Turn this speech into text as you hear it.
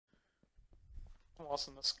I'm lost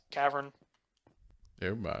in this cavern.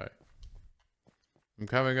 Nearby. I'm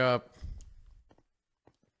coming up.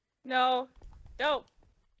 No. No.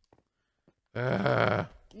 Uh,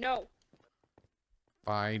 No.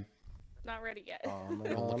 Fine. Not ready yet. I'll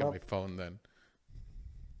look at my phone then.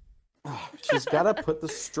 She's got to put the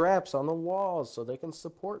straps on the walls so they can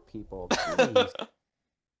support people. Jeez.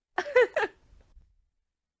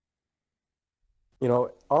 You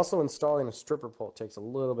know, also installing a stripper pole takes a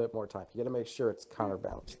little bit more time. You got to make sure it's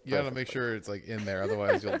counterbalanced. You gotta make sure it's like in there,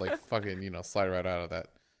 otherwise you'll like fucking, slide right out of that.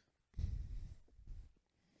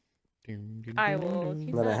 I will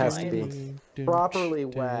keep Then it that has in to mind. be properly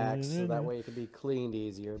waxed so that way it can be cleaned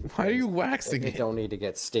easier. Why are you waxing It it? don't need to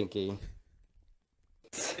get stinky.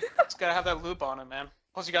 It's gotta have that loop on it, man.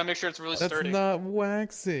 Plus, you gotta make sure it's really That's sturdy. not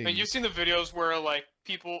waxing. I mean, you've seen the videos where like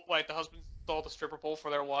people, like the husbands install the stripper pole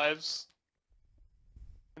for their wives,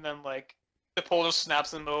 and then like the pole just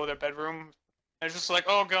snaps in the middle of their bedroom, and it's just like,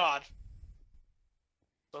 oh god.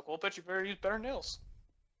 It's like, well, I bet you better use better nails.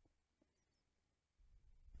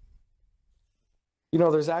 You know,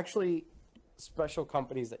 there's actually special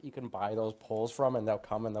companies that you can buy those poles from, and they'll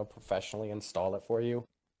come and they'll professionally install it for you.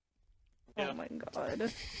 Yeah. Oh my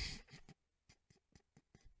god.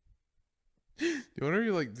 You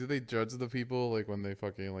wonder, do they judge the people like when they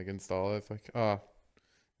fucking like install it? It's like, oh,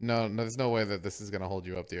 no, there's no way that this is gonna hold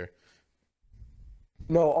you up, dear.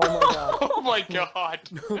 No, oh my god. Oh my god.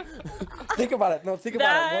 Think about it. No, think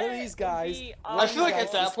about it. One of these guys. I feel like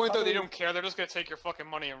at that point though, they don't care. They're just gonna take your fucking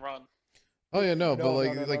money and run. Oh yeah, no, but No,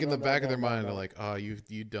 like, no, in no, the back of their no, mind, no. they're like, oh, you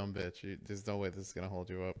dumb bitch. There's no way this is gonna hold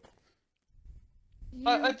you up.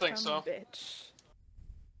 I think dumb so. Bitch.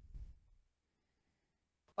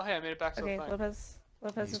 Oh hey, I made it back to Okay, the thing.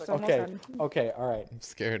 Lopez, it's Okay, almost done. Okay, all right. I'm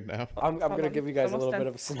scared now. I'm gonna on, give you guys a almost little done. bit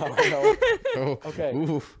of a scenario. Oh, Okay.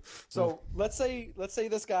 Ooh. So let's say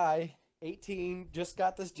this guy, 18, just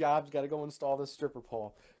got this job, he's got to go install this stripper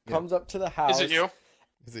pole. Yeah. Comes up to the house. Is it you?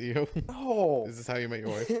 Is it you? No. Is this how you met your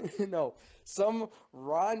wife? No. Some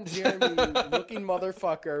Ron Jeremy looking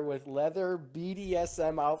motherfucker with leather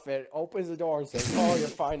BDSM outfit opens the door and says, "Oh, you're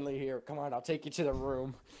finally here. Come on, I'll take you to the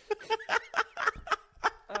room."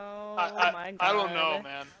 Oh my god. I don't know,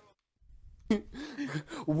 man.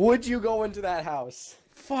 Would you go into that house?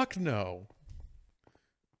 Fuck no.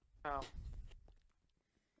 No.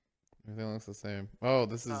 Everything looks the same. Oh,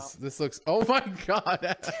 this looks. Oh. Oh my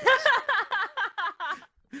god.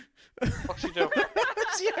 What'd she do?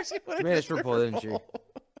 She actually put She made a stripper pole, didn't she?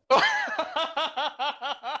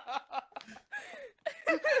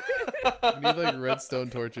 We need like redstone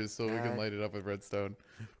torches so we can light it up with redstone.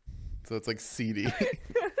 So it's like seedy.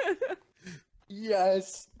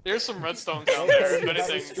 Yes. There's some redstone down there, if Okay, that was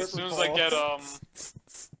anything. As soon as I stripper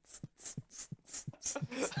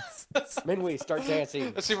get, Minwee, start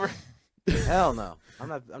dancing. let's see where... Hell no. I'm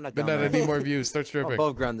not But down not there. any more views. Start I'm stripping.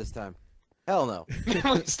 above ground this time. Hell no.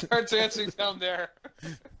 start dancing down there.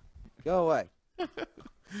 Go away.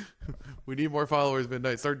 We need more followers,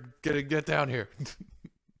 Midnight. Get down here.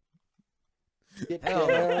 Get Hell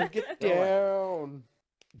down, no. get Go away. down.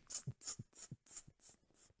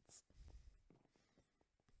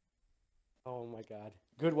 Oh my god.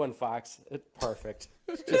 Good one, Fox. It's perfect.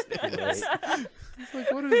 It's just great. It's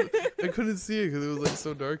like, what is it? I couldn't see it because it was like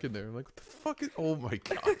so dark in there. I'm like, what the fuck is? Oh my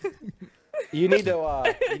god. You need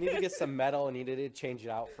to get some metal and you need to change it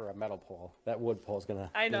out for a metal pole. That wood pole is gonna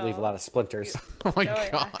leave a lot of splinters. Oh my Oh, yeah.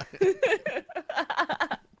 god.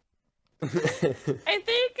 I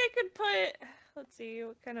think I could put. Let's see,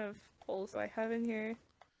 what kind of poles do I have in here?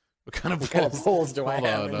 What kind of What kind of balls? poles do I Hold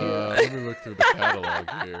have on, in here? let me look through the catalog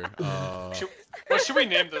here. What should we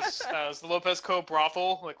name this as? The Lopez Co.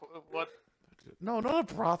 brothel? Like, what? No, not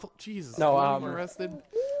a brothel. Jesus. No, I'm arrested.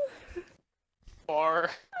 Bar?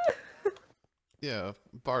 Yeah,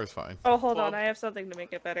 bar is fine. Oh, hold Well- on, I have something to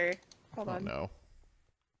make it better. Hold Oh on. no.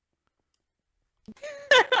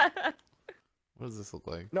 What does this look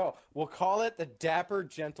like? No, we'll call it the Dapper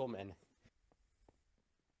Gentleman.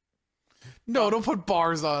 No, don't put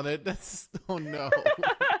bars on it. That's oh no.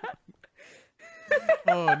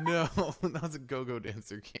 Oh no, that's a go-go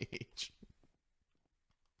dancer cage.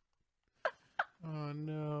 Oh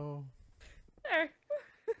no. There.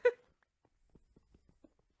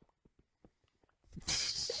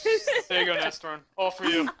 There you go, Nestorn. All for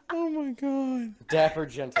you. Oh my god. Dapper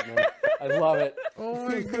Gentleman. I love it. Oh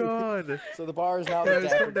my god. So the bar is now the Guys,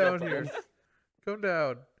 Dapper come down Gentleman. here. Come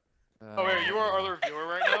down. Oh wait, you are our other viewer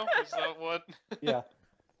right now? Is that what? Yeah.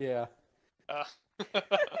 Yeah.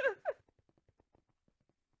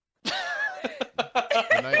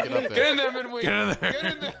 Now get up Get there. in there, midweek. Get in there. Get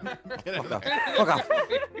in there. Get in Fuck there. off. Fuck off.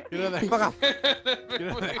 Get in there. Fuck off. Get in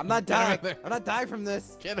there. I'm not Get dying. in there. I'm not dying from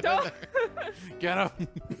this. Get in Don't. there. Get up.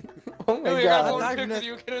 Oh my Midweek, I got god. one I'm pick not with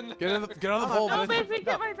you. Get in there. Get on the Oh, pole. Don't man. make me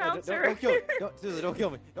get my bouncer. Don't kill me. Seriously, don't kill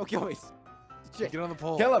me. Don't kill me. Shit. Get on the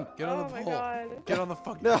pole. Kill him. Get on Oh the my pole. god. Get on the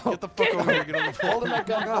fuck. No. Get the fuck over here. Get on the pole. Hold him at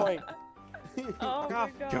gunpoint. Oh my off.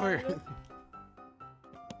 god. Come here.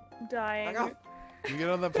 I'm dying. Fuck off. You get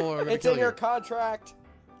on that pole or I'm gonna It's kill in your you. contract.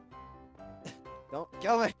 Don't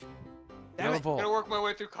kill me. Get Damn on the it. pole. I'm gonna work my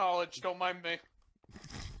way through college. Don't mind me.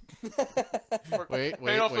 Work- Wait,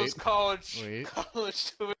 pay off those wait. college Wait.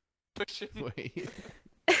 tuition. Wait.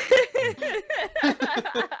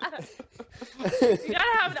 You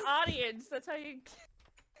gotta have an audience. That's how you.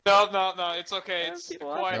 No, it's okay. Yeah, It's a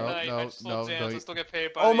people quiet watch. night. No, I just no, still dance. I don't- still get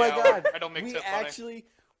paid by Oh the my hour. god. I don't make We tip money.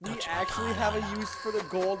 actually have a use for the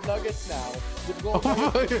gold nuggets now. The gold Oh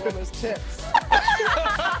nuggets my are bonus tips.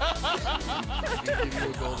 Give you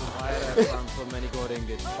a golden Why did I farm so many gold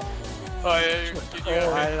ingots? Oh yeah, you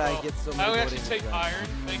Why did I get so many I would gold actually ingots? take then? iron,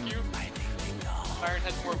 thank you. Iron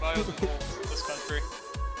has more value than gold in this country.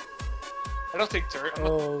 I don't take dirt. I'm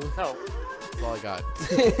not, Oh. no. That's all I got.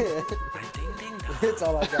 It's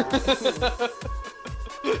all I got.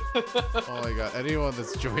 Oh my god. Anyone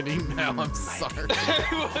that's joining now, I'm sorry. Anyone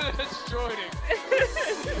that's joining.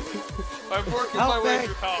 I'm working Help my way me.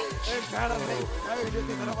 through college. They're trying to make me do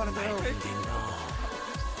things I don't want to do.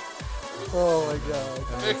 Oh my god.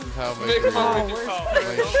 And this is how my Make career, my way Oh, through where's college. my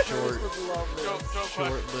Chris? short- Chris would love this. Joke question.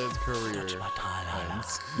 short-lived career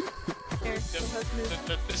ends. Here, let's move.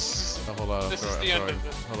 This is. Oh, hold on. This I'm is throwing- the end I'm of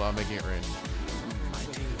throwing- it. Hold on, I'm making it rain.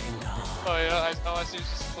 Oh yeah, I see.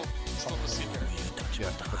 It's still the senior.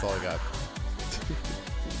 Yeah, that's all I got.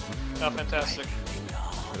 Oh, fantastic.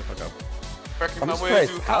 Get the fuck up. Working I'm my way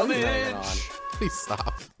surprised through Tyler's not even college. Please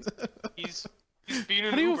stop. He's being an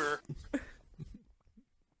How do you- Uber.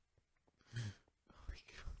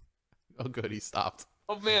 Oh good, he stopped.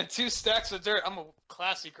 Oh man, 2 stacks of dirt. I'm a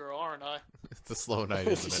classy girl, aren't I? It's a slow night,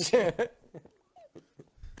 isn't it?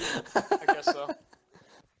 I guess so.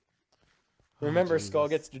 Remember, Oh, Skull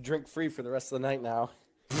Jesus. gets to drink free for the rest of the night now.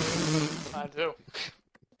 I do.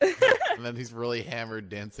 And then he's really hammered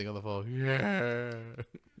dancing on the pole. Yeah.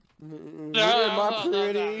 My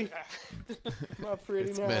pretty. My pretty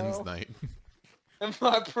It's now. men's night. Am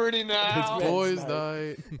I pretty now? It's men's boys'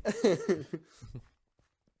 night.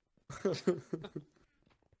 night.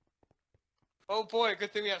 Oh boy,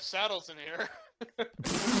 good thing we have saddles in here.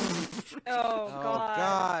 Oh Oh god.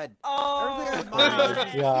 God. Oh. Everything is Oh mine. my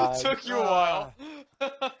God. It took you a while.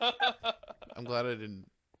 I'm glad I didn't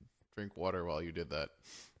drink water while you did that.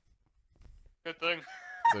 Good thing.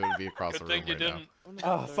 So it would be across Good the thing room you right didn't.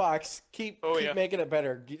 Oh, Fox, keep Oh, keep yeah. making it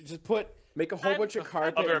better. Just make a whole I'm- bunch of I'll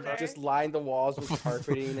carpet be right and back. just line the walls with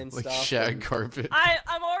carpeting and now. Like stuff. shag and- carpet.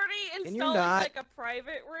 I'm already Can you installing not? like a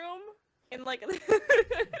private room in like.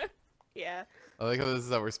 Yeah. I like how this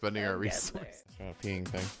is how we're spending our I'm getting resources. Peeing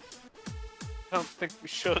thing. I don't think we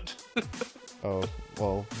should. Oh,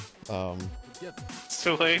 well, It's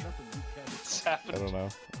too late. It's I happened. don't know.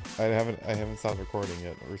 I haven't stopped recording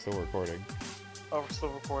yet. We're still recording. Oh, we're still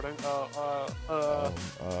recording. Uh,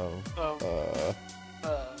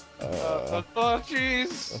 Oh,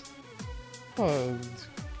 jeez.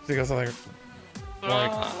 think of something.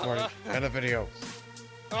 Morning. End the video.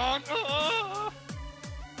 Oh, no.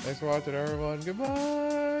 Thanks for watching, everyone.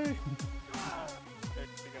 Goodbye.